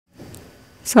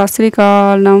सत श्री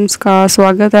अकाल, नमस्कार।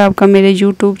 स्वागत है आपका मेरे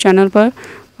YouTube चैनल पर।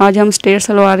 आज हम स्ट्रेट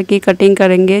सलवार की कटिंग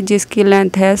करेंगे जिसकी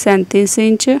लेंथ है 37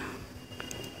 इंच,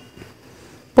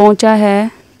 पोंचा है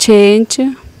 6 इंच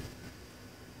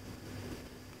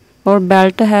और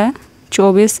बेल्ट है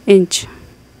 24 इंच।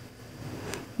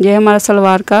 यह हमारा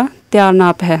सलवार का तैयार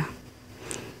नाप है।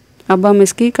 अब हम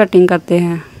इसकी कटिंग करते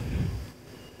हैं।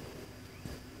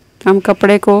 हम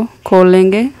कपड़े को खोल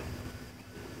लेंगे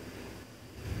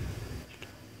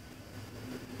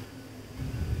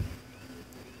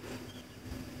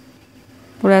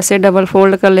और ऐसे डबल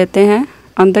फोल्ड कर लेते हैं।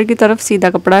 अंदर की तरफ सीधा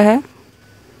कपड़ा है।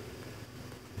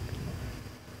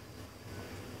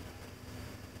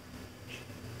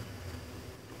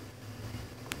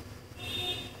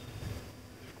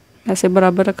 ऐसे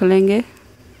बराबर रख लेंगे।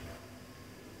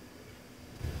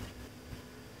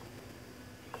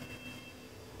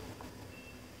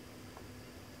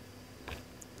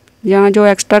 यहाँ जो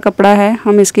एक्स्ट्रा कपड़ा है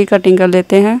हम इसकी कटिंग कर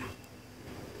लेते हैं।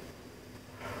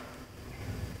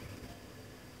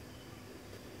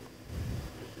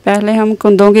 पहले हम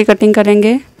कुंदों की कटिंग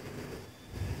करेंगे।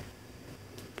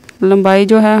 लंबाई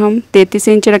जो है हम 33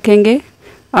 इंच रखेंगे।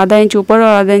 आधा इंच ऊपर और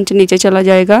आधा इंच नीचे चला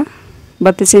जाएगा,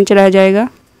 32 इंच रह जाएगा।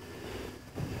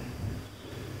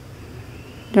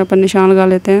 यहाँ पर निशान लगा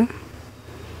लेते हैं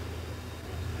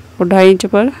और 2.5 इंच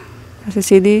पर ऐसे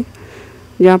सीधी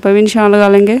यहाँ पर भी निशान लगा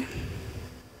लेंगे।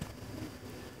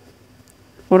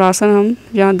 और आसन हम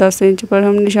यहाँ 10 इंच पर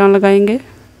हम निशान लगाएंगे।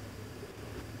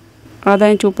 आधा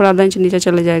इंच ऊपर आधा इंच नीचे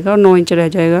चला जाएगा और 9 इंच रह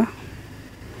जाएगा।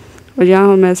 और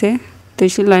यहाँ हम ऐसे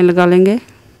तिरछी लाइन लगा लेंगे।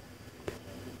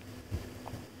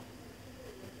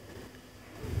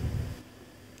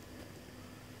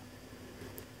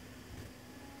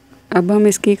 अब हम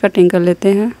इसकी कटिंग कर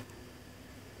लेते हैं।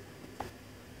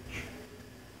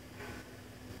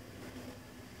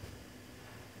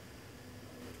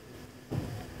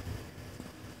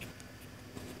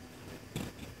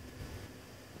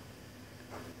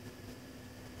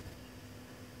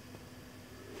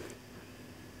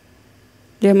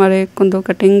 ये हमारे कुंदों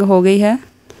कटिंग हो गई है।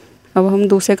 अब हम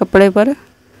दूसरे कपड़े पर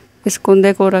इस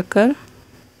कुंदे को रखकर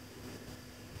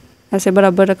ऐसे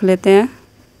बराबर रख लेते हैं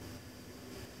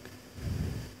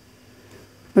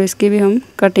और इसकी भी हम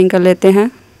कटिंग कर लेते हैं।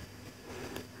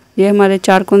 ये हमारे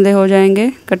 4 कुंदे हो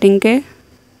जाएंगे कटिंग के।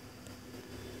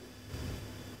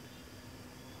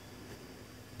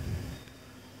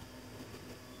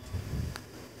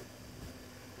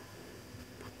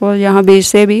 और यहाँ बीच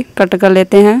से भी कट कर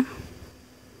लेते हैं।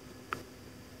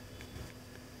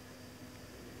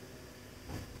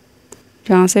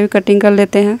 यहाँ से भी कटिंग कर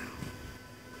लेते हैं।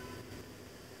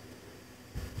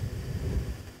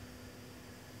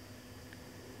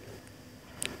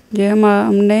 ये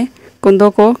हमने कुंदों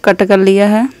को कट कर लिया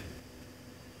है।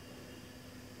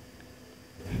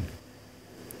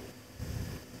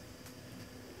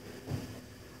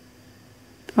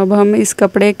 अब हम इस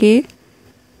कपड़े की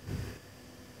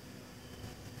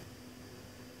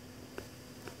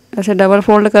ऐसे डबल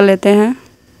फोल्ड कर लेते हैं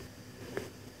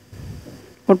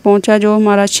और पोंचा जो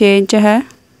हमारा 6 इंच है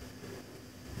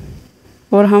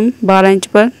और हम 12 इंच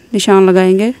पर निशान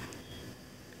लगाएंगे।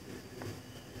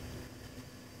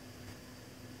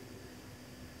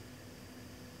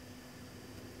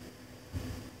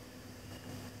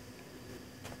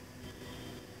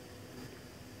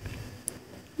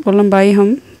 और लंबाई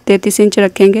हम 33 इंच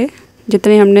रखेंगे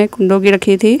जितनी हमने कुंदों की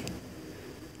रखी थी,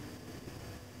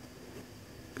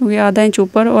 क्योंकि आधा इंच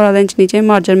ऊपर और आधा इंच नीचे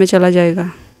मार्जिन में चला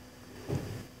जाएगा।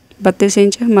 32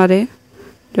 इंच हमारे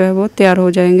जो है वो तैयार हो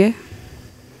जाएंगे।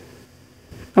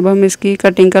 अब हम इसकी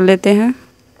कटिंग कर लेते हैं।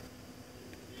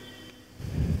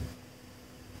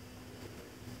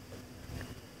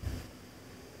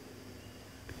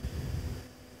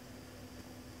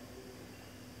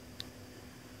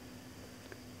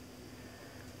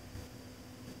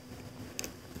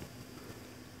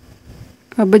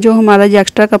 अब जो हमारा जो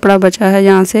एक्स्ट्रा कपड़ा बचा है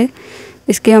यहाँ से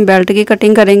इसकी हम बेल्ट की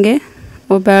कटिंग करेंगे।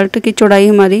 और बेल्ट की चौड़ाई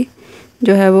हमारी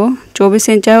जो है वो 24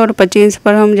 इंच है और 25 इंच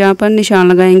पर हम यहाँ पर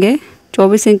निशान लगाएंगे।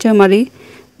 24 इंच हमारी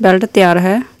बेल्ट तैयार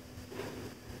है।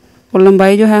 और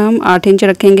लंबाई जो है हम 8 इंच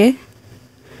रखेंगे,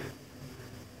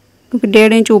 क्योंकि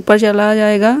 1.5 इंच ऊपर चला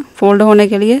जाएगा फोल्ड होने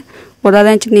के लिए और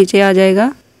आधा इंच नीचे आ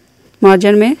जाएगा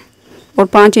मार्जिन में। और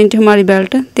 5 इंच हमारी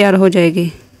बेल्ट तैयार हो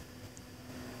जाएगी।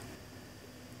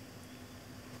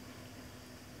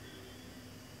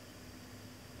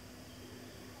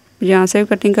 यहाँ से भी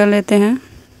कटिंग कर लेते हैं।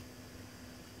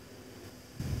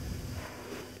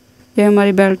 ये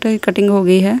हमारी बेल्ट की कटिंग हो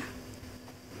गई है।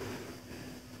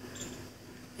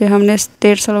 ये हमने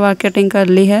स्ट्रेट सलवार कटिंग कर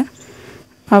ली है।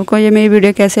 आपको ये मेरी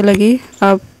वीडियो कैसे लगी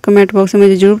आप कमेंट बॉक्स में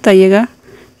मुझे ज़रूर बताइएगा।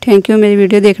 थैंक यू मेरी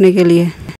वीडियो देखने के लिए।